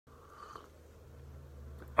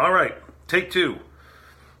All right, take two.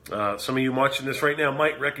 Some of you watching this right now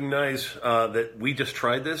might recognize that we just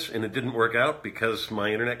tried this and it didn't work out because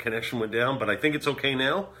my internet connection went down, but I think it's okay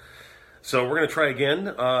now. So we're going to try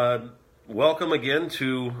again. Welcome again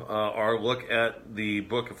to our look at the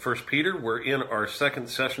book of 1 Peter. We're in our second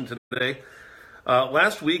session today.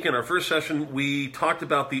 Last week in our first session, we talked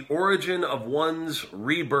about the origin of one's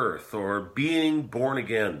rebirth or being born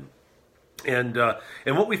again. And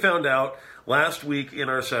what we found out last week in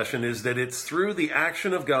our session is that it's through the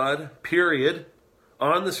action of God, period,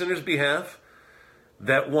 on the sinner's behalf,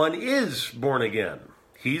 that one is born again.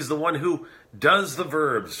 He's the one who does the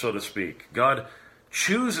verbs, so to speak. God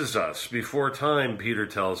chooses us before time, Peter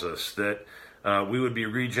tells us, that we would be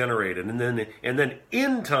regenerated. And then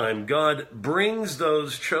in time, God brings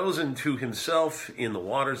those chosen to himself in the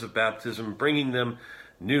waters of baptism, bringing them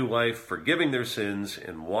new life, forgiving their sins,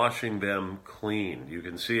 and washing them clean. You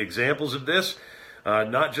can see examples of this,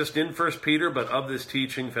 not just in 1 Peter, but of this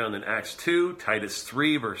teaching found in Acts 2, Titus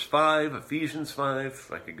 3, verse 5, Ephesians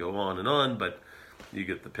 5. I could go on, but you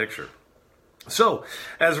get the picture. So,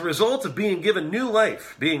 as a result of being given new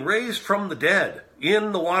life, being raised from the dead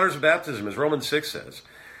in the waters of baptism, as Romans 6 says,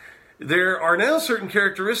 there are now certain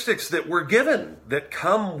characteristics that we're given that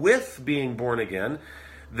come with being born again,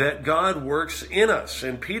 that God works in us.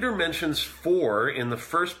 And Peter mentions 4 in the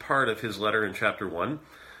first part of his letter in chapter 1.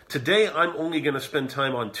 Today I'm only going to spend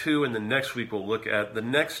time on 2, and then next week we'll look at the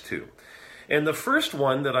next 2. And the first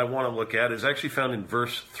one that I want to look at is actually found in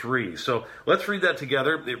verse 3. So let's read that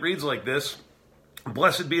together. It reads like this: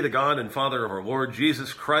 "Blessed be the God and Father of our Lord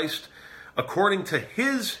Jesus Christ. According to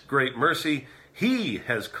his great mercy, he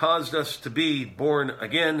has caused us to be born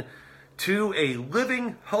again to a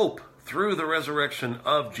living hope through the resurrection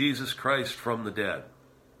of Jesus Christ from the dead."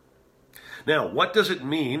 Now, what does it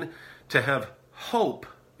mean to have hope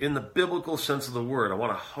in the biblical sense of the word? I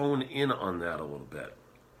want to hone in on that a little bit.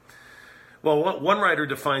 Well, one writer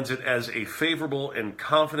defines it as a favorable and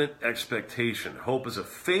confident expectation. Hope is a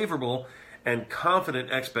favorable and confident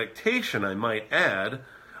expectation, I might add,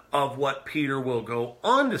 of what Peter will go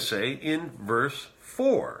on to say in verse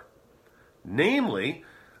 4. Namely,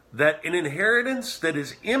 that an inheritance that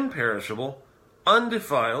is imperishable,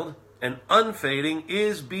 undefiled, and unfading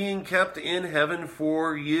is being kept in heaven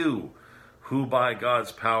for you, who by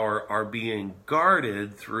God's power are being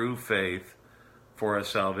guarded through faith for a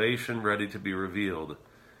salvation ready to be revealed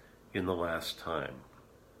in the last time.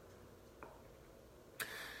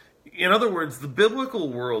 In other words, the biblical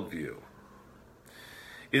worldview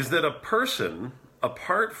is that a person,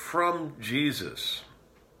 apart from Jesus,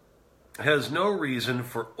 has no reason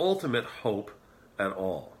for ultimate hope at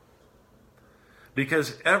all.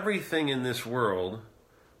 Because everything in this world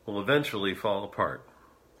will eventually fall apart.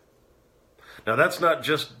 Now, that's not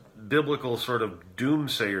just biblical sort of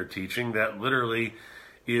doomsayer teaching. That literally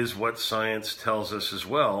is what science tells us as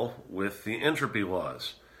well with the entropy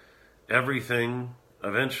laws. Everything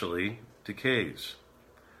eventually decays.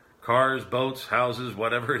 Cars, boats, houses,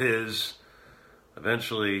 whatever it is,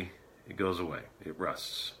 eventually it goes away. It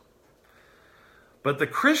rusts. But the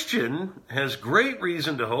Christian has great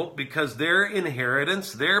reason to hope because their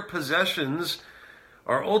inheritance, their possessions,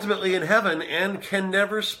 are ultimately in heaven and can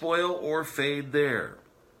never spoil or fade there.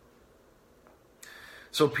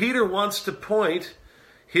 So Peter wants to point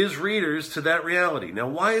his readers to that reality. Now,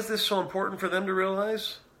 why is this so important for them to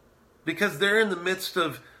realize? Because they're in the midst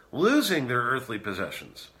of losing their earthly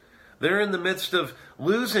possessions. They're in the midst of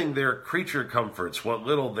losing their creature comforts, what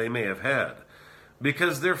little they may have had,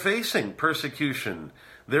 because they're facing persecution.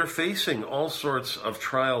 They're facing all sorts of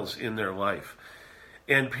trials in their life.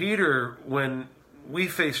 And Peter, when we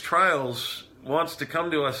face trials, wants to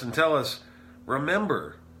come to us and tell us,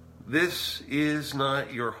 remember, this is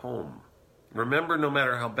not your home. Remember, no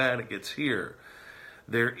matter how bad it gets here,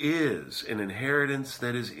 there is an inheritance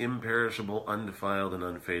that is imperishable, undefiled, and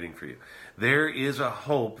unfading for you. There is a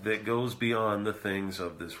hope that goes beyond the things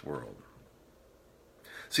of this world.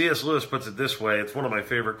 C.S. Lewis puts it this way. It's one of my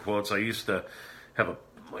favorite quotes. I used to have a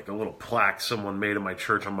little plaque someone made in my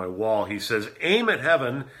church on my wall. He says, "Aim at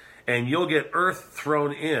heaven and you'll get earth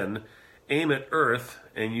thrown in. Aim at earth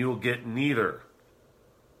and you'll get neither."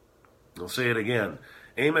 I'll say it again.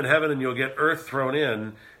 Aim at heaven and you'll get earth thrown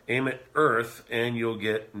in. Aim at earth and you'll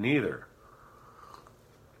get neither.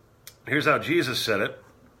 Here's how Jesus said it.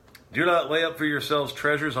 "Do not lay up for yourselves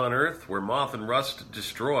treasures on earth where moth and rust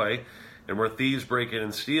destroy and where thieves break in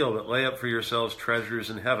and steal, but lay up for yourselves treasures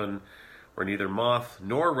in heaven where neither moth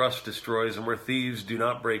nor rust destroys and where thieves do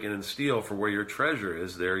not break in and steal. For where your treasure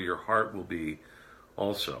is, there your heart will be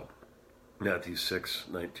also." Matthew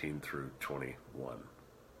 6:19 through 21.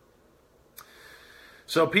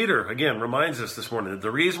 So Peter, again, reminds us this morning that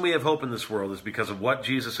the reason we have hope in this world is because of what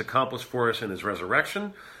Jesus accomplished for us in his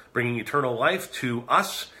resurrection, bringing eternal life to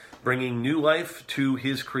us, bringing new life to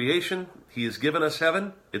his creation. He has given us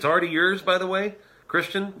heaven. It's already yours, by the way.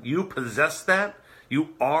 Christian, you possess that. You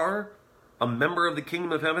are a member of the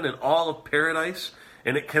kingdom of heaven and all of paradise,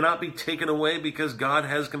 and it cannot be taken away because God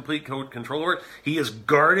has complete control over it. He is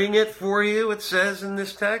guarding it for you, it says in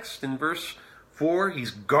this text, in verse 4.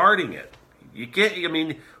 He's guarding it. You can't, I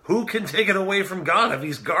mean, who can take it away from God if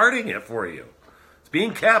he's guarding it for you? It's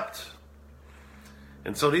being kept.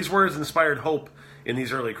 And so these words inspired hope in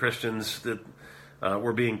these early Christians that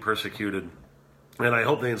were being persecuted. And I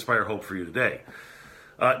hope they inspire hope for you today.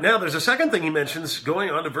 Now, there's a second thing he mentions going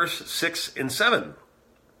on to verse 6 and 7. It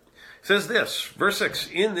says this, verse 6,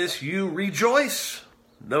 "In this you rejoice,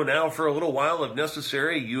 though now for a little while, if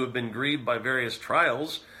necessary, you have been grieved by various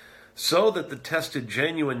trials, so that the tested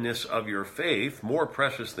genuineness of your faith, more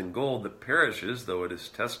precious than gold that perishes, though it is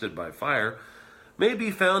tested by fire, may be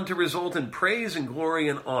found to result in praise and glory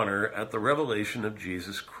and honor at the revelation of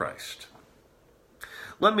Jesus Christ."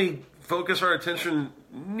 Let me focus our attention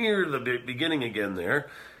near the beginning again there.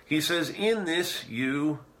 He says, "In this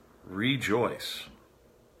you rejoice."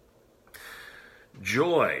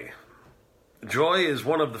 Joy. Joy is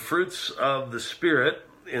one of the fruits of the Spirit,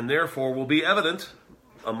 and therefore will be evident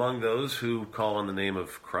among those who call on the name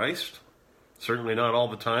of Christ. Certainly not all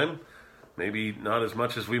the time. Maybe not as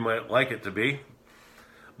much as we might like it to be.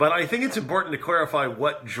 But I think it's important to clarify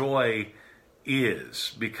what joy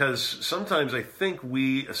is, because sometimes I think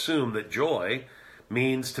we assume that joy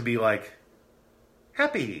means to be like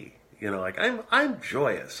happy. You know, like I'm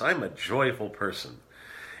joyous. I'm a joyful person.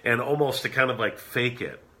 And almost to kind of like fake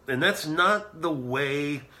it. And that's not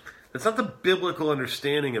the biblical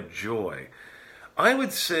understanding of joy. I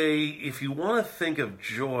would say if you want to think of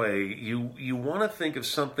joy, you want to think of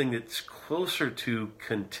something that's closer to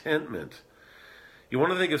contentment. You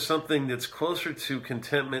want to think of something that's closer to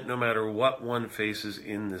contentment no matter what one faces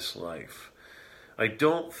in this life. I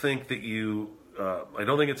don't think that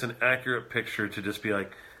it's an accurate picture to just be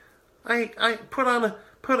like, get rid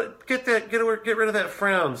of that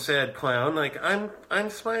frown, sad clown. Like I'm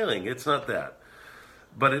smiling. It's not that,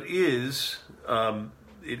 but it is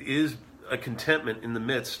a contentment in the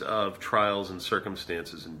midst of trials and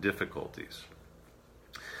circumstances and difficulties.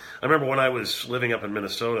 I remember when I was living up in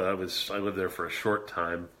Minnesota, I lived there for a short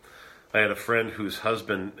time. I had a friend whose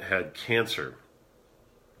husband had cancer,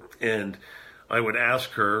 and I would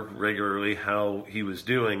ask her regularly how he was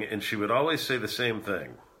doing, and she would always say the same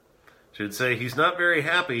thing. She would say, "He's not very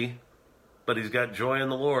happy, but he's got joy in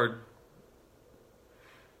the Lord."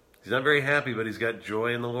 He's not very happy, but he's got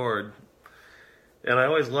joy in the Lord. And I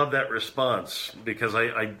always love that response because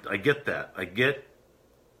I get that. I get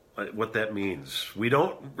what that means. We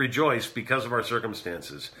don't rejoice because of our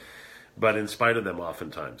circumstances, but in spite of them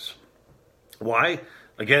oftentimes. Why?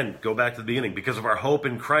 Again, go back to the beginning. Because of our hope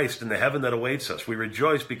in Christ and the heaven that awaits us. We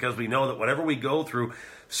rejoice because we know that whatever we go through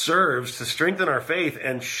serves to strengthen our faith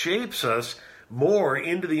and shapes us more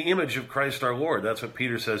into the image of Christ our Lord. That's what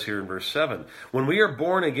Peter says here in verse 7. When we are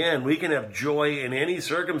born again, we can have joy in any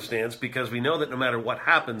circumstance because we know that no matter what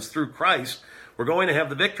happens through Christ, we're going to have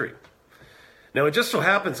the victory. Now, it just so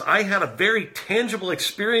happens I had a very tangible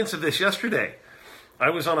experience of this yesterday.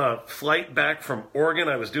 I was on a flight back from Oregon.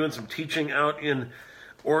 I was doing some teaching out in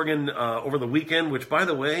Oregon over the weekend, which, by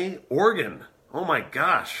the way, Oregon, oh my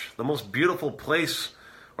gosh, the most beautiful place,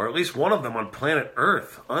 or at least one of them on planet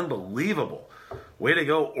Earth. Unbelievable. Way to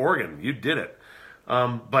go, Oregon. You did it.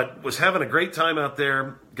 But was having a great time out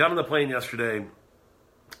there. Got on the plane yesterday.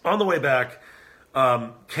 On the way back,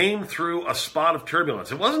 came through a spot of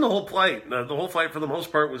turbulence. It wasn't the whole flight. The whole flight, for the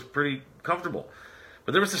most part, was pretty comfortable.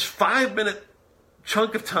 But there was this 5-minute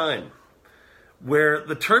chunk of time where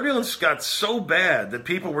the turbulence got so bad that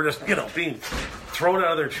people were just, being thrown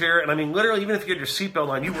out of their chair. And I mean, literally, even if you had your seatbelt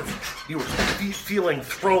on, you were feeling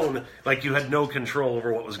thrown like you had no control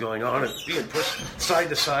over what was going on and being pushed side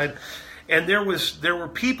to side. And there were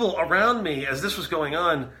people around me as this was going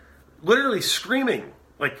on, literally screaming,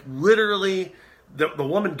 like literally. The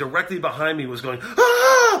woman directly behind me was going, "Ah!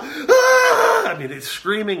 Ah!" I mean, it's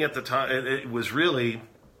screaming at the time. It was really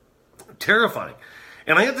terrifying.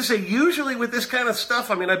 And I have to say, usually with this kind of stuff,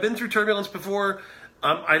 I mean, I've been through turbulence before.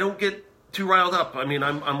 I don't get too riled up. I mean,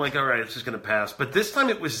 I'm like, all right, it's just going to pass. But this time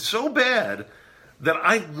it was so bad that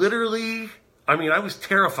I was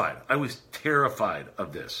terrified. I was terrified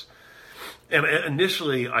of this. And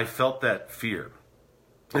initially I felt that fear.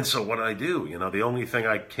 And so what I do, the only thing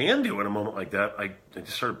I can do in a moment like that, I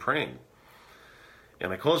just started praying.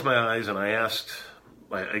 And I closed my eyes and I asked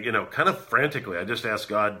kind of frantically, I just asked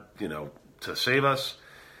God, to save us.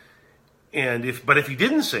 And if he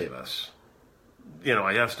didn't save us,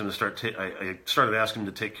 I asked him to I started asking him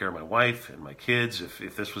to take care of my wife and my kids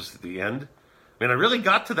if this was the end. I mean, I really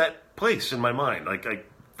got to that place in my mind. Like, I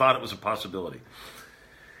thought it was a possibility.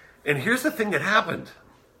 And here's the thing that happened.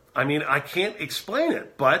 I mean, I can't explain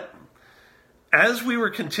it, but as we were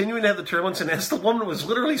continuing to have the turbulence, and as the woman was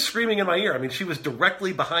literally screaming in my ear, I mean, she was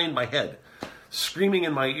directly behind my head, screaming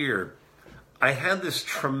in my ear, I had this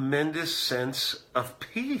tremendous sense of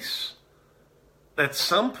peace. At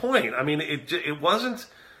some point, I mean, it wasn't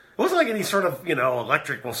like any sort of,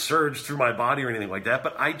 electrical surge through my body or anything like that,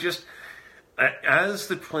 but as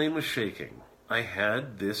the plane was shaking, I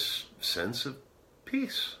had this sense of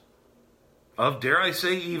peace, of, dare I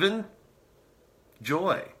say, even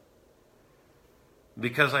joy.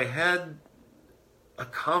 Because I had a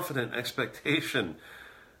confident expectation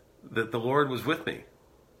that the Lord was with me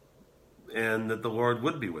and that the Lord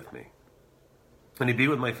would be with me and he'd be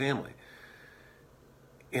with my family.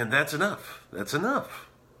 And that's enough. That's enough.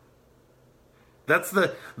 That's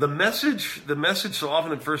the message. The message so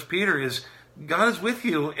often in 1 Peter is God is with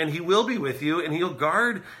you and he will be with you and he'll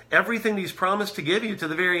guard everything he's promised to give you to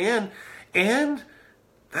the very end. And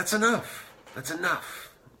that's enough. That's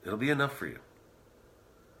enough. It'll be enough for you.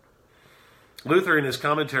 Luther, in his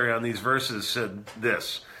commentary on these verses, said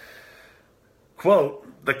this,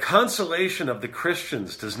 quote, "The consolation of the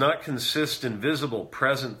Christians does not consist in visible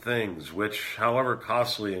present things, which, however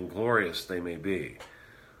costly and glorious they may be,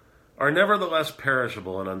 are nevertheless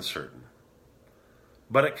perishable and uncertain.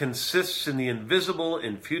 But it consists in the invisible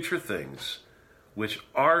and future things, which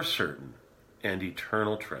are certain and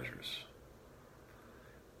eternal treasures."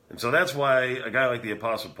 And so that's why a guy like the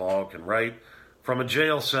Apostle Paul can write from a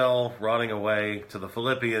jail cell rotting away to the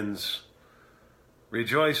Philippians,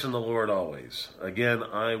 "Rejoice in the Lord always. Again,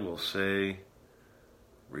 I will say,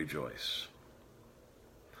 rejoice."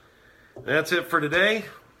 That's it for today.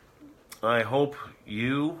 I hope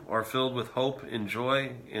you are filled with hope and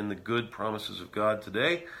joy in the good promises of God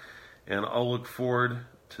today. And I'll look forward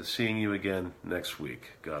to seeing you again next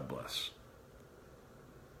week. God bless.